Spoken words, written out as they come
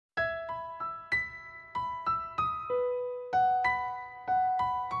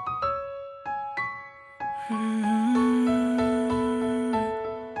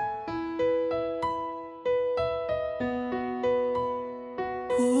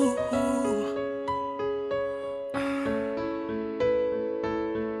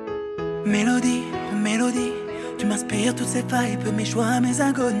Mélodie, oh mélodie, tu m'inspires toutes ces vibes, mes joies, mes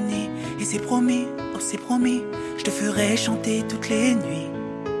agonies. Et c'est promis, oh c'est promis, je te ferai chanter toutes les nuits.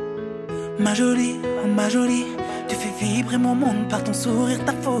 Ma jolie, oh ma jolie, tu fais vibrer mon monde par ton sourire,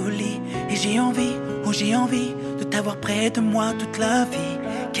 ta folie. Et j'ai envie, oh j'ai envie de t'avoir près de moi toute la vie.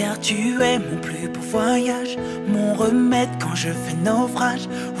 Car tu es mon plus beau voyage, mon remède quand je fais naufrage.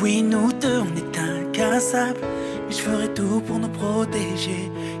 Oui, nous deux, on est incassables, mais je ferai tout pour nous protéger.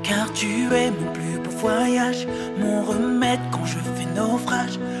 Car tu es mon plus beau voyage, mon remède quand je fais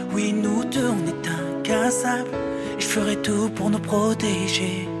naufrage. Oui, nous deux, on est incassables, et je ferai tout pour nous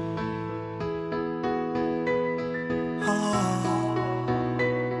protéger.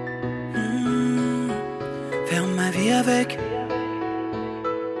 Faire ma vie avec.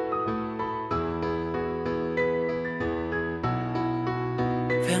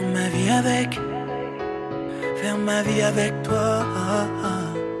 Faire ma vie avec. Faire ma vie avec toi.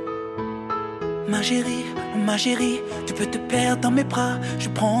 Ma chérie, tu peux te perdre dans mes bras. Je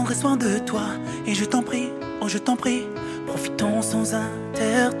prendrai soin de toi. Et je t'en prie, oh je t'en prie, profitons sans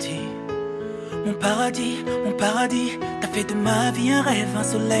interdit. Mon paradis, t'as fait de ma vie un rêve, un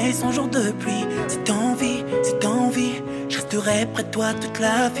soleil sans jour de pluie. Si t'as envie, je resterai près de toi toute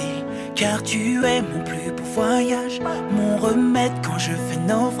la vie. Car tu es mon plus beau voyage, mon remède quand je fais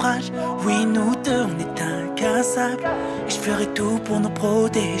naufrage. Oui, nous deux, on est incassables, et je ferai tout pour nous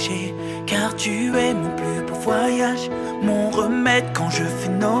protéger. Car tu es mon plus beau voyage, mon remède quand je fais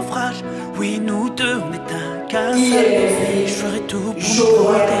naufrage. Oui, nous deux, on est incassables, et je ferai tout pour nous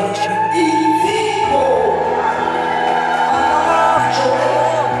protéger.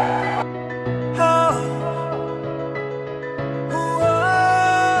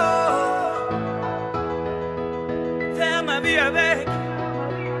 Faire ma vie avec.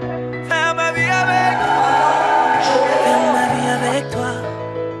 Faire ma vie avec. Faire ma vie avec toi.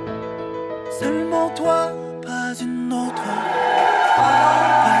 Seulement toi, pas une autre. Pas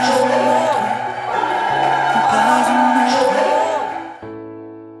une autre. Pas une autre.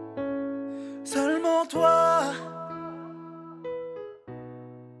 Seulement toi.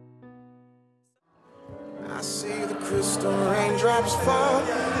 I see the crystal raindrops fall,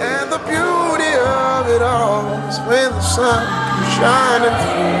 and the beauty of it all is when the sun comes shining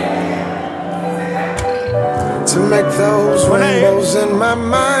through to make those rainbows in my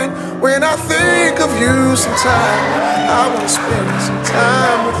mind. When I think of you sometime, I want to spend some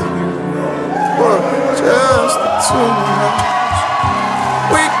time with you. Well, just the two of us.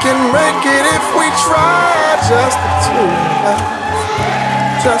 We can make it if we try. Just the two of us.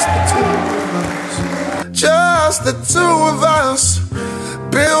 Just the two of us. Just the two of us,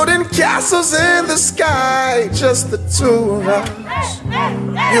 building castles in the sky. Just the two of us,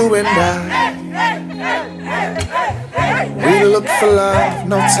 you and I. We look for love,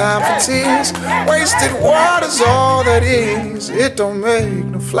 no time for tears. Wasted water's all that is. It don't make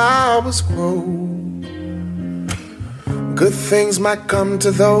no flowers grow. Good things might come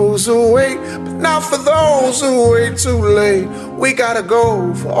to those who wait, but not for those who wait too late. We gotta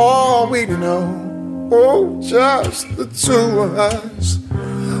go for all we know. Oh, just the two of us.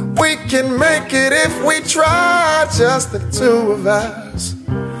 We can make it if we try. Just the two of us.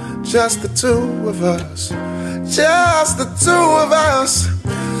 Just the two of us. Just the two of us.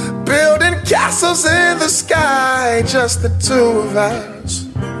 Building castles in the sky. Just the two of us.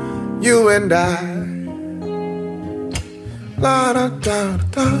 You and I. La da da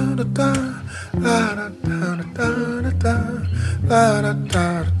da da da. La da da da da da. La da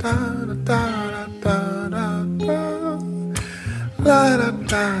da da da da. La da da da da da. La da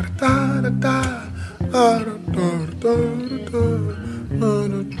da da da. La da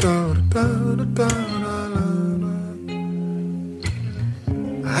da da da.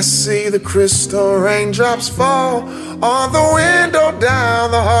 I see the crystal raindrops fall on the window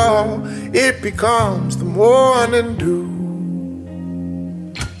down the hall. It becomes the morning dew.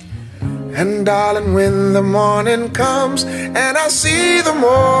 And darling, when the morning comes and I see the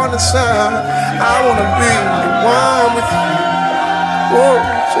morning sun, I wanna be the one with you. Oh,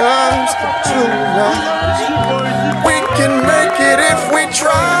 just the two of us. We can make it if we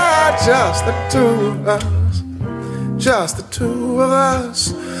try. Just the two of us. Just the two of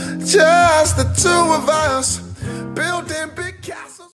us. Just the two of us. Building big